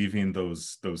was leaving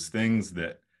those things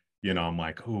that, I'm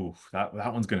like, oh, that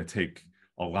one's going to take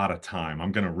a lot of time.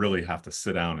 I'm going to really have to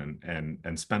sit down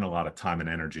and spend a lot of time and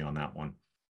energy on that one.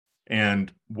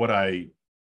 And what I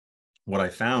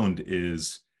found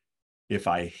is if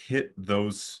I hit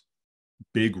those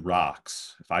big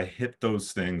rocks, if I hit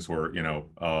those things where,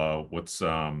 what's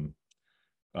the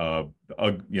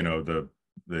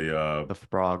The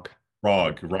frog.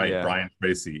 frog, right? Yeah. Brian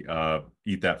Tracy, eat that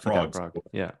Eat that frog. frog.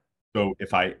 Yeah. So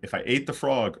if I ate the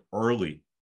frog early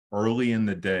in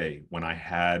the day when I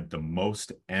had the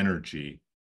most energy,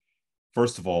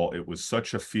 first of all, it was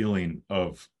such a feeling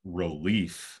of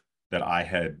relief that I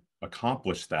had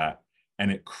accomplished that,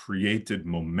 and it created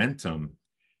momentum.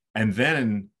 And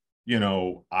then,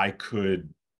 I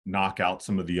could knock out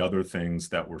some of the other things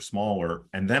that were smaller.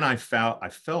 And then I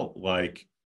felt like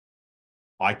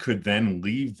I could then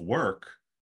leave work,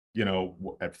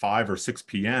 at 5 or 6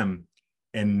 p.m.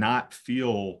 and not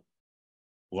feel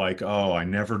like, oh, I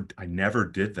never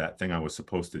did that thing I was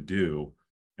supposed to do,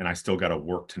 and I still got to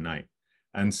work tonight.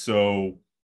 And so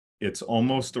it's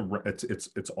almost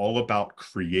it's all about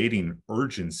creating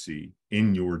urgency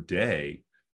in your day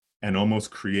and almost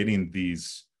creating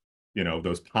these,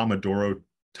 those Pomodoro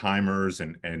timers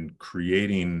and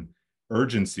creating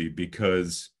urgency,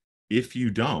 because if you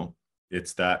don't,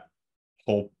 it's that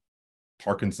whole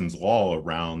Parkinson's law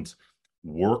around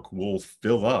work will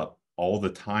fill up all the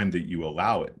time that you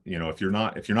allow it. If you're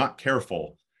not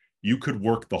careful, you could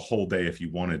work the whole day if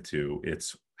you wanted to.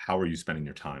 It's how are you spending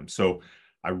your time? So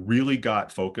I really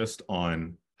got focused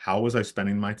on how was I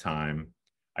spending my time.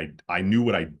 I knew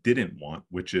what I didn't want,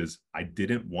 which is I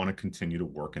didn't want to continue to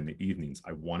work in the evenings.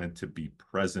 I wanted to be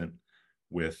present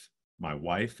with my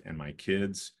wife and my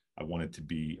kids. I wanted to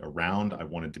be around. I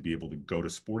wanted to be able to go to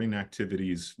sporting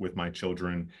activities with my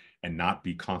children and not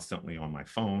be constantly on my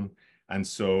phone. And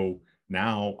so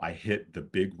now I hit the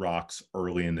big rocks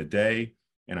early in the day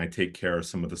and I take care of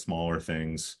some of the smaller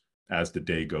things as the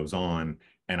day goes on.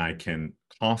 And I can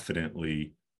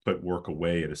confidently put work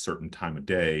away at a certain time of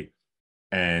day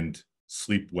and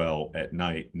sleep well at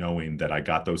night, knowing that I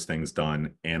got those things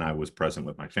done and I was present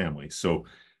with my family. So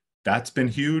that's been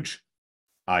huge.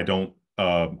 I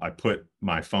put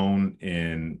my phone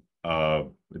in,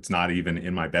 it's not even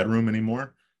in my bedroom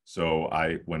anymore. So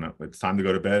when it's time to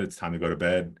go to bed, it's time to go to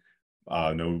bed.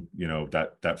 No,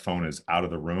 that phone is out of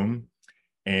the room.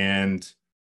 And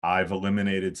I've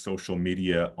eliminated social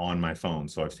media on my phone.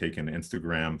 So I've taken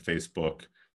Instagram, Facebook,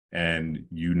 and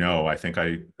I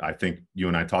think you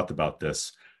and I talked about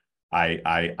this. I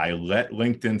let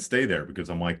LinkedIn stay there because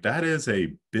I'm like, that is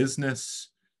a business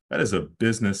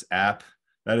app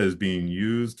that is being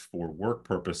used for work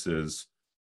purposes.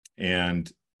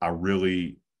 And I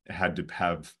really had to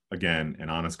have, again, an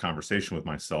honest conversation with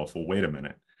myself. Well, wait a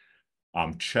minute.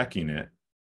 I'm checking it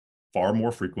far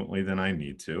more frequently than I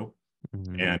need to.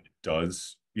 Mm-hmm. And it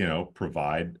does,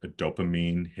 provide a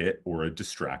dopamine hit or a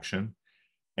distraction.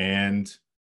 And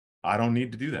I don't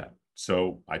need to do that.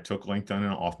 So I took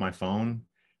LinkedIn off my phone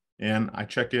and I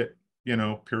check it,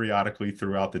 periodically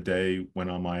throughout the day when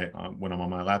I'm on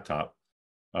my laptop.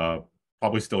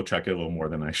 Probably still check it a little more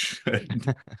than I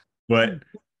should. but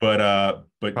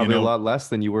Probably a lot less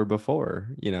than you were before.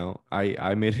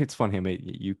 I made, it's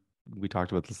funny. we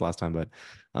talked about this last time, but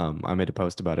I made a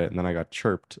post about it and then I got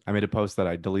chirped. I made a post that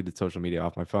I deleted social media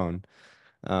off my phone.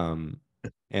 Um,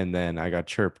 and then I got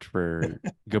chirped for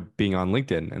being on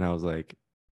LinkedIn, and I was like,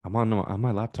 I'm on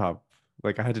my laptop.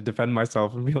 Like I had to defend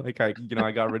myself and be like, I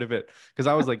got rid of it because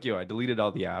I was like, I deleted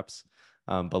all the apps.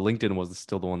 But LinkedIn was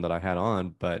still the one that I had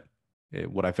on. But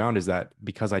what I found is that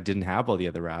because I didn't have all the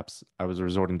other apps, I was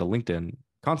resorting to LinkedIn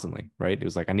constantly, right? It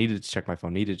was like I needed to check my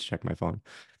phone, needed to check my phone.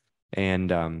 And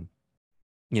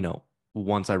you know,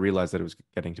 once I realized that it was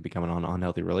getting to become an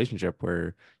unhealthy relationship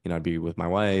where, I'd be with my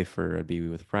wife or I'd be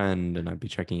with a friend and I'd be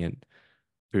checking it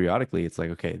periodically, it's like,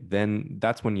 okay, then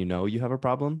that's when you have a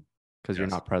problem because you're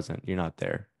Yes. not present, you're not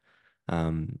there.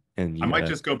 And I you might gotta,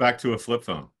 just go back to a flip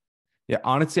phone. yeah,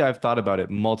 honestly, I've thought about it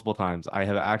multiple times. I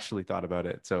have actually thought about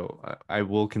it. So I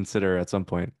will consider at some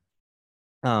point.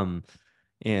 Um,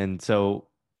 and so,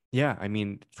 yeah, I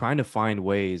mean, trying to find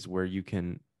ways where you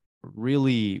can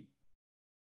really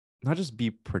not just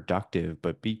be productive,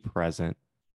 but be present,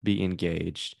 be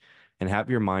engaged, and have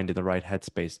your mind in the right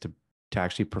headspace to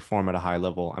actually perform at a high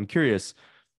level. I'm curious,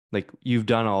 like you've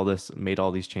done all this, made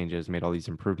all these changes, made all these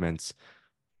improvements.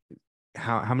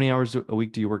 How many hours a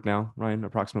week do you work now, Ryan,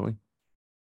 approximately?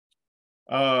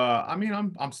 I mean,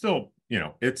 I'm still,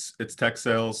 it's tech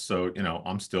sales, so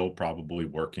I'm still probably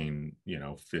working,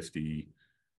 50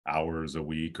 hours a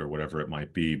week or whatever it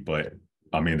might be. But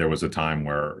I mean, there was a time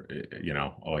where,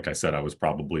 like I said, I was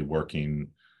probably working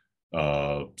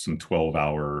some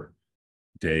 12-hour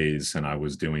days, and I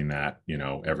was doing that,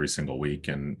 every single week,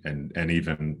 and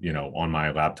even, on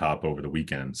my laptop over the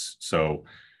weekends. So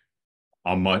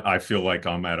I feel like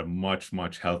I'm at a much,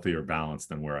 much healthier balance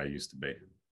than where I used to be.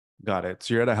 Got it.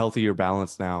 So you're at a healthier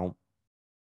balance now.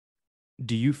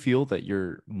 Do you feel that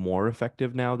you're more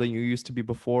effective now than you used to be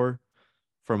before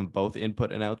from both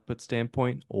input and output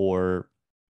standpoint? Or,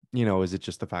 is it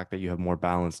just the fact that you have more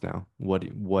balance now? What do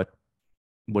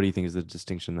you think is the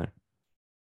distinction there?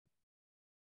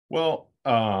 Well,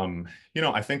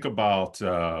 I think about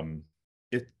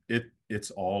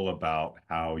it's all about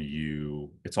how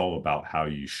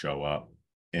you show up.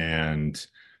 And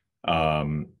I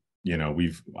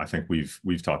think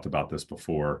we've talked about this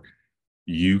before.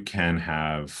 You can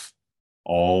have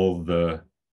all the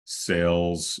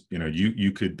sales,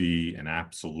 you could be an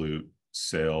absolute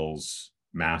sales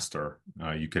master.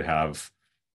 You could have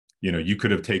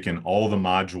taken all the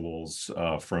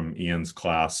modules from Ian's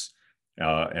class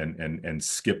and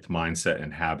skipped mindset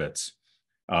and habits,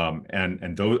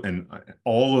 and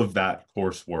all of that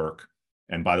coursework.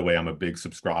 And by the way, I'm a big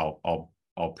subscriber.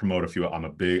 I'll promote a few. I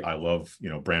love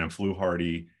Brandon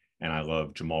Fluharty, and I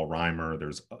love Jamal Reimer.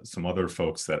 There's some other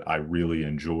folks that I really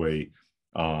enjoy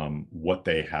what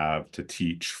they have to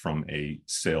teach from a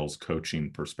sales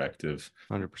coaching perspective.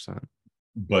 100%.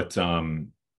 But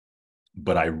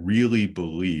I really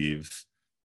believe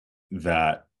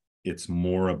that it's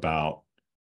more about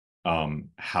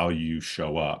how you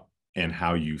show up and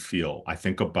how you feel.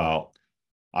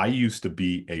 I used to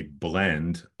be a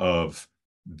blend of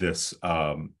this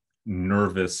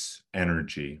nervous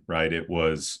energy, right?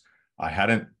 I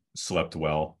hadn't slept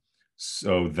well.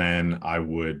 So then I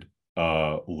would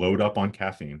load up on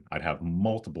caffeine. I'd have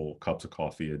multiple cups of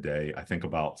coffee a day.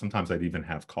 Sometimes I'd even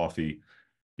have coffee,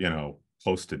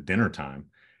 close to dinner time,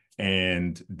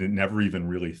 and never even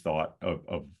really thought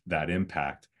of that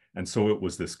impact. And so it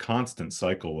was this constant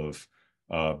cycle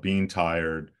of being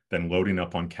tired, then loading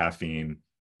up on caffeine,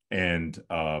 and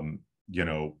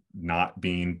not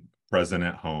being present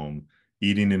at home,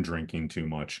 eating and drinking too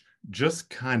much, just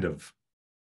kind of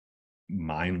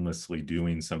mindlessly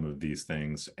doing some of these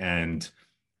things. And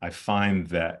I find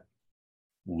that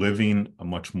living a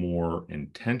much more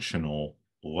intentional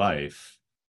life,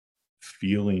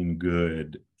 feeling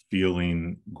good,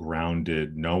 feeling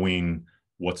grounded, knowing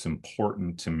what's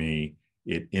important to me,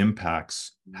 it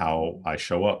impacts how I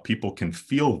show up. People can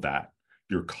feel that.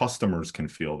 Your customers can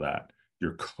feel that.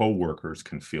 Your coworkers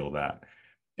can feel that.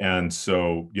 And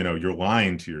so, you're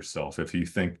lying to yourself if you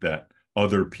think that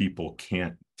other people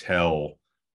can't tell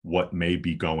what may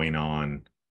be going on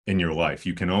in your life.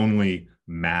 You can only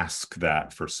mask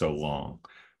that for so long.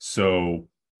 So,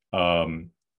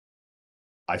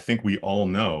 I think we all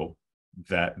know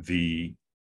that the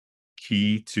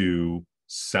key to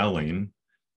selling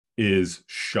is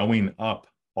showing up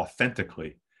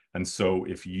authentically. And so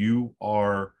if you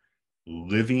are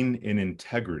living in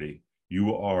integrity,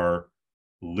 you are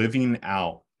living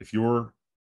out, if you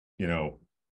know,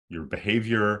 your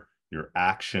behavior, your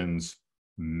actions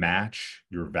match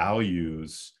your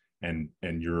values, and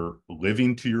you're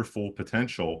living to your full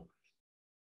potential,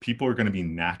 people are going to be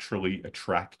naturally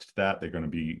attracted to that. They're going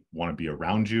to want to be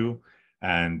around you,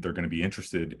 and they're going to be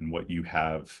interested in what you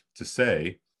have to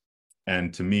say.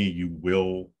 And to me, you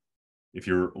will, if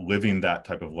you're living that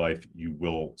type of life, you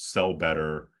will sell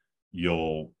better.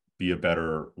 You'll be a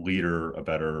better leader, a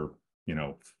better,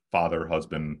 father,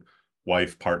 husband,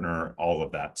 wife, partner, all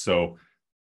of that. So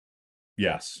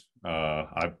yes,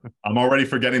 I'm already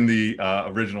forgetting the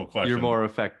original question. You're more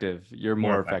effective. You're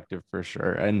more effective for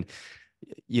sure. And,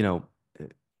 you know,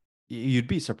 you'd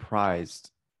be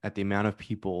surprised at the amount of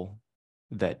people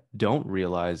that don't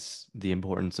realize the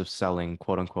importance of selling,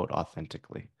 quote unquote,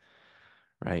 authentically,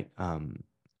 right? A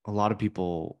lot of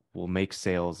people will make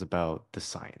sales about the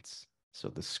science. So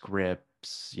the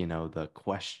scripts, the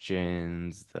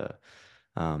questions, the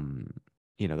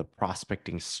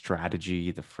prospecting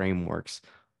strategy, the frameworks,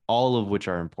 all of which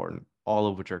are important, all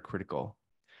of which are critical.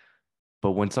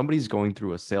 But when somebody's going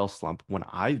through a sales slump, when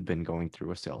I've been going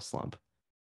through a sales slump,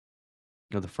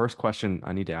 the first question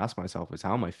I need to ask myself is,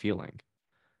 how am I feeling?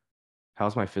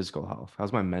 How's my physical health?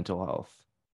 How's my mental health?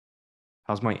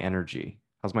 How's my energy?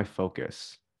 How's my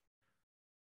focus?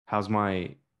 How's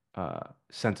my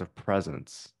sense of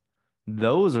presence?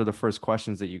 Those are the first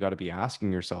questions that you got to be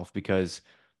asking yourself, because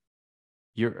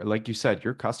like you said,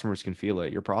 your customers can feel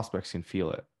it, your prospects can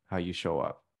feel it, how you show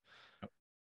up.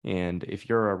 And if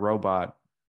you're a robot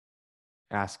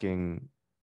asking,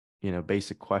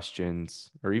 basic questions,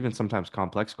 or even sometimes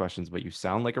complex questions, but you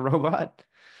sound like a robot,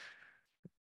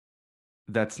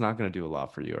 that's not going to do a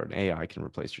lot for you. Or an AI can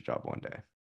replace your job one day.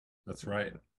 That's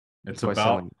right. It's about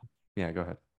selling. Yeah, go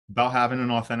ahead. About having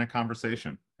an authentic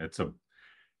conversation. It's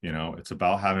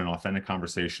about having an authentic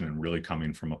conversation and really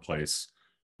coming from a place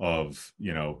of,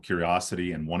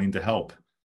 curiosity and wanting to help.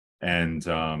 And,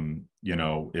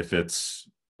 if it's,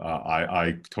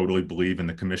 I totally believe in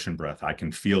the commission breath. I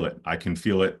can feel it. I can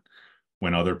feel it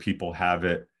when other people have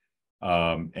it.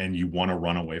 And you want to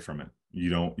run away from it.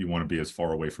 You want to be as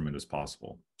far away from it as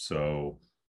possible. So,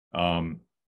 I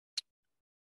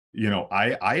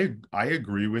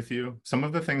agree with you. Some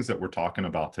of the things that we're talking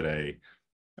about today,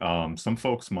 some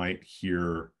folks might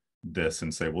hear this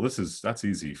and say, well, that's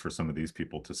easy for some of these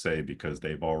people to say because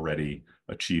they've already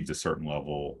achieved a certain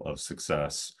level of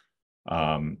success.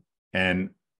 And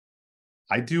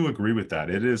I do agree with that.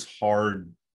 It is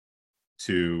hard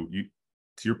to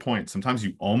your point, sometimes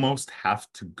you almost have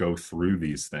to go through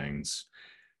these things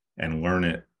and learn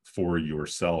it for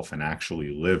yourself and actually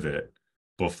live it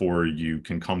before you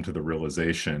can come to the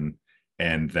realization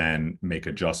and then make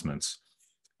adjustments.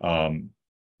 I'm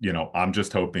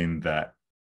just hoping that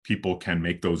people can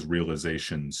make those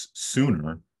realizations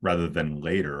sooner rather than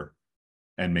later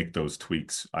and make those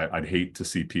tweaks. I'd hate to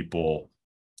see people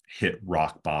hit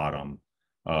rock bottom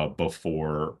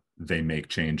before they make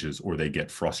changes, or they get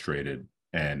frustrated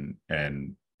and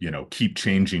keep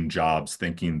changing jobs,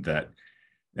 thinking that,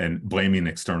 and blaming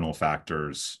external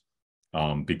factors,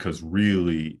 because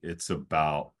really it's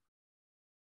about,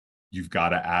 you've got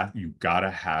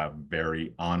to have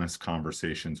very honest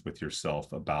conversations with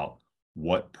yourself about,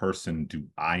 what person do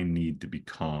I need to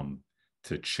become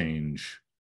to change?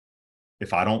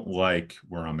 If I don't like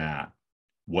where I'm at,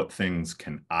 what things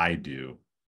can I do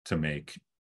to make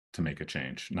a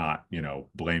change? Not,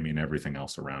 blaming everything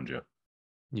else around you.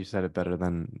 You said it better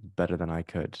than I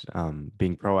could.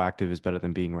 Being proactive is better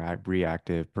than being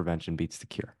reactive. Prevention beats the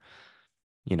cure.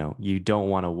 You don't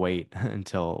want to wait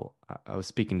until I was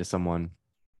speaking to someone,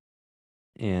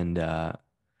 and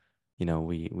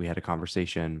we had a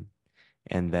conversation,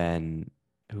 and then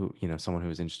someone who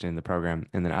was interested in the program,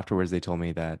 and then afterwards they told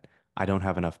me that I don't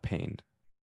have enough pain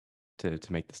to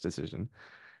make this decision.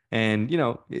 And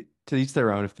to each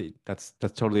their own. If that's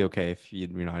totally okay. If you're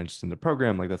not interested in the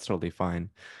program, like, that's totally fine.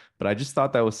 But I just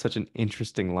thought that was such an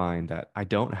interesting line, that I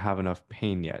don't have enough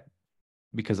pain yet,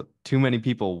 because too many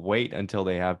people wait until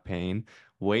they have pain,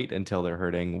 wait until they're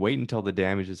hurting, wait until the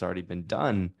damage has already been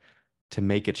done to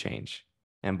make a change.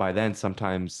 And by then,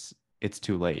 sometimes it's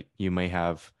too late. You may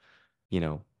have,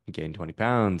 gained 20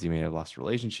 pounds, you may have lost a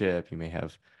relationship, you may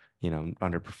have,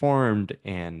 underperformed,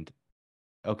 and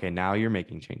okay, now you're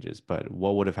making changes, but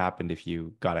what would have happened if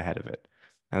you got ahead of it?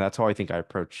 And that's how I think I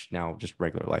approach now just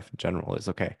regular life in general is,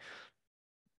 okay,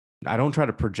 I don't try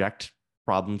to project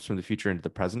problems from the future into the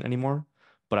present anymore,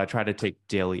 but I try to take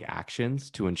daily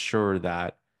actions to ensure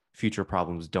that future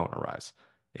problems don't arise.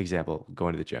 Example,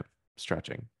 going to the gym,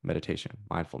 stretching, meditation,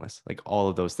 mindfulness, like all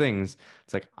of those things.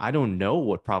 It's like, I don't know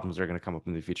what problems are going to come up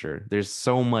in the future. There's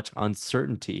so much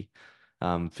uncertainty.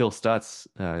 Phil Stutz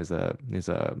is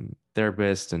a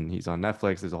therapist, and he's on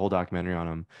Netflix. There's a whole documentary on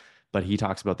him. But he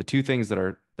talks about the two things that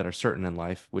are certain in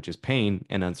life, which is pain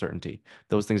and uncertainty.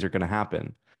 Those things are going to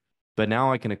happen. But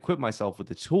now I can equip myself with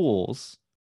the tools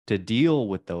to deal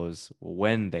with those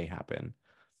when they happen.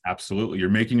 Absolutely. You're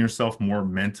making yourself more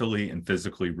mentally and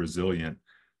physically resilient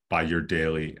by your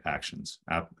daily actions.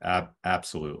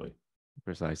 Absolutely.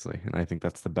 Precisely. And I think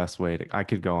that's the best way to, I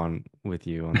could go on with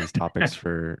you on these topics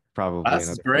for probably That's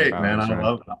another 4 great, man. hours,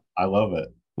 Ryan. I love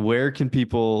it. Where can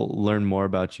people learn more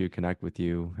about you, connect with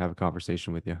you, have a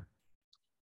conversation with you?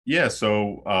 Yeah.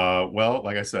 So, well,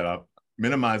 like I said, I'm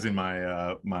minimizing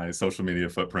my social media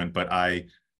footprint, but I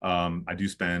do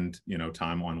spend,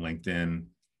 time on LinkedIn,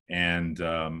 and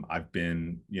I've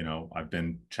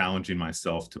been challenging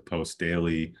myself to post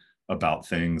daily about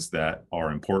things that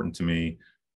are important to me.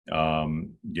 I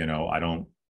don't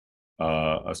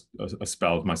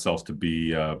espouse myself to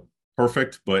be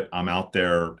perfect, but I'm out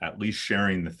there at least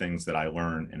sharing the things that I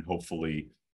learn, and hopefully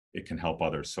it can help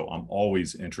others. So I'm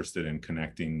always interested in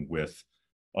connecting with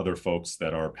other folks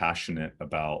that are passionate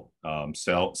about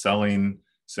selling,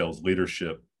 sales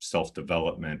leadership,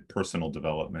 self-development, personal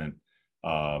development,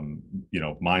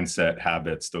 mindset,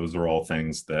 habits. Those are all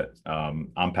things that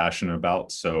I'm passionate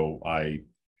about. So I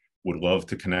would love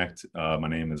to connect. My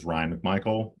name is Ryan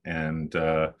McMichael, and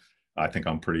I think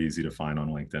I'm pretty easy to find on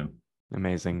LinkedIn.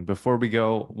 Amazing. Before we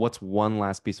go, what's one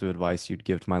last piece of advice you'd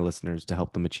give to my listeners to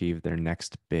help them achieve their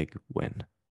next big win?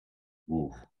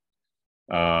 Ooh.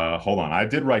 Hold on. I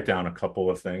did write down a couple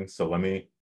of things, so let me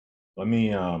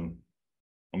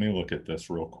look at this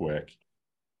real quick.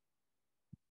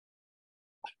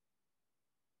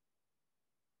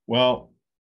 Well,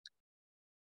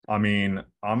 I mean,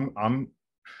 I'm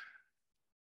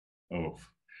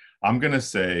gonna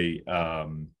say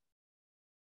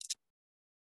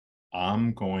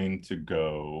I'm going to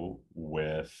go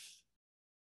with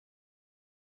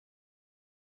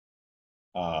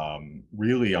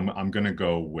really I'm gonna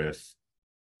go with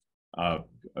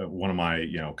one of my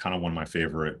kind of one of my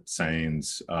favorite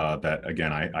sayings that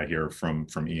again I hear from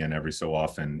Ian every so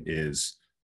often is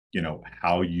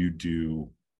how you do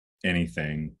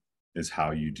anything is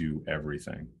how you do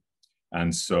everything.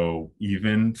 And so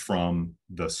even from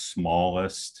the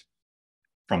smallest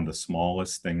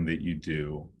thing that you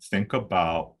do, think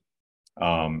about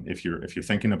if you're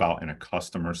thinking about in a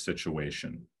customer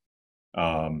situation,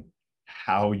 um,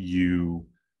 how you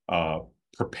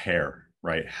prepare,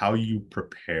 right? How you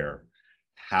prepare,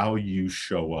 how you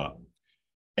show up.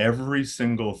 Every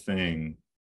single thing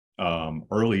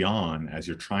early on as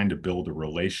you're trying to build a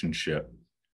relationship,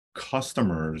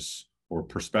 customers or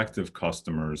prospective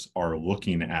customers are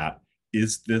looking at,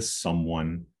 is this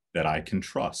someone that I can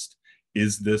trust?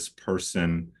 Is this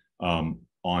person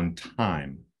on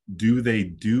time? Do they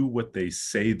do what they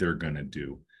say they're going to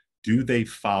do? Do they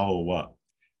follow up?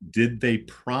 Did they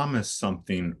promise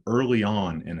something early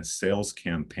on in a sales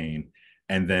campaign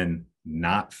and then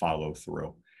not follow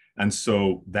through? And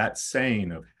so that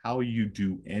saying of how you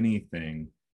do anything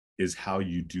is how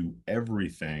you do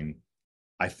everything,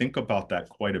 I think about that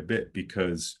quite a bit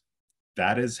because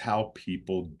that is how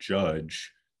people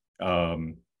judge,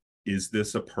 um, is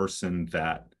this a person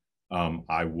that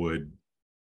I would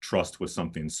trust with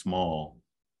something small?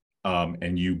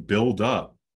 And you build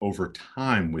up over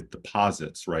time with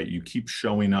deposits, right? You keep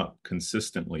showing up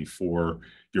consistently for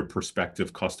your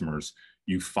prospective customers.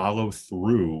 You follow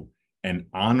through and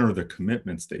honor the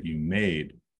commitments that you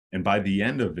made. And by the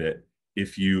end of it,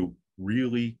 if you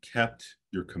really kept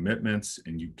your commitments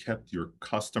and you kept your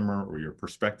customer or your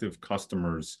prospective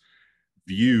customers'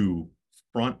 view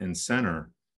front and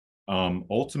center,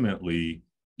 ultimately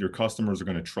your customers are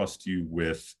going to trust you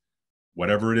with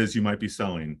whatever it is you might be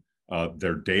selling,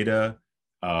 their data.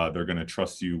 They're going to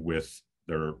trust you with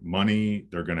their money.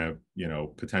 They're going to,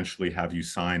 potentially have you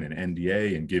sign an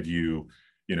NDA and give you,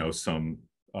 some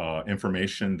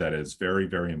information that is very,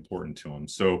 very important to them.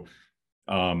 So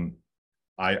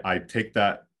I take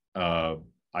that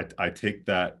I take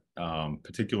that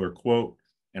particular quote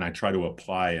and I try to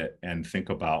apply it and think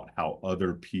about how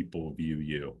other people view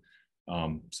you.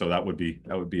 So that would be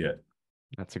it.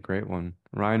 That's a great one.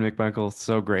 Ryan McMichael,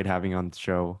 so great having you on the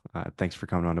show. Thanks for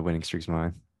coming on to Winning Streaks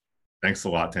Mine. Thanks a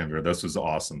lot, Tanvir. This was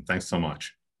awesome. Thanks so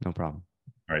much. No problem.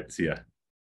 All right. See ya.